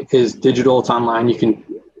 This thing is digital. It's online. You can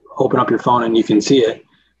open up your phone and you can see it.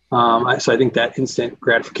 So I think that instant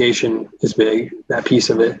gratification is big, that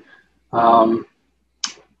piece of it. I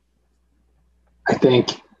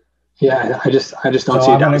think, I just don't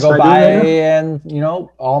see. I'm going to go buy, and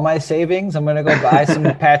all my savings. I'm going to go buy some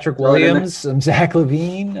Patrick Williams, some Zach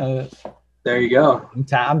Levine. There you go.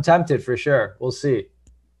 I'm tempted for sure. We'll see.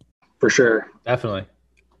 For sure, definitely.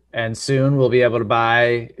 And soon we'll be able to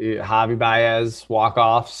buy Javi Baez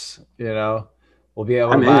walk-offs. We'll be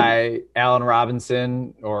able to buy Allen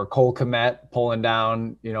Robinson or Cole Kmet pulling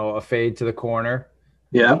down, a fade to the corner.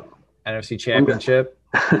 Yeah. NFC Championship.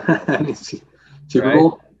 Super Bowl.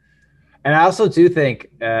 Right? And I also do think,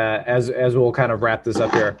 as we'll kind of wrap this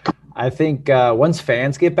up here, I think once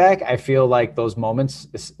fans get back, I feel like those moments,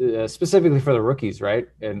 specifically for the rookies, right,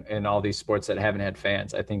 in all these sports that haven't had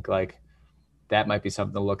fans, I think like that might be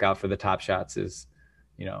something to look out for. The Top Shots is,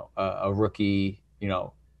 a rookie,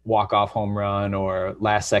 walk-off home run or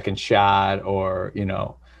last-second shot or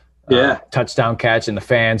touchdown catch, and the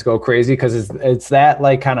fans go crazy because it's that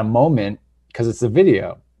like kind of moment because it's a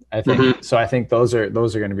video. I think so. I think those are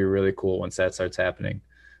going to be really cool once that starts happening.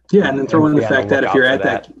 Yeah, and then throw in the fact that if you're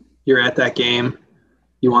at that game,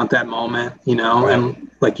 you want that moment, right.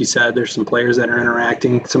 And like you said, there's some players that are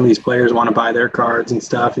interacting. Some of these players want to buy their cards and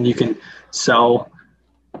stuff, and you can sell,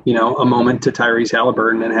 a moment to Tyrese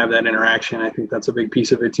Halliburton and have that interaction. I think that's a big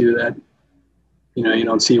piece of it too that, you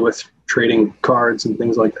don't see with trading cards and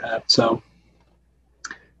things like that. So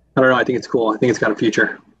I don't know. I think it's cool. I think it's got a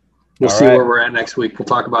future. We'll see where we're at next week. We'll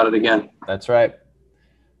talk about it again. That's right.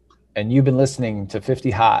 And you've been listening to 50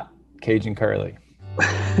 Hot, Cage and Curly.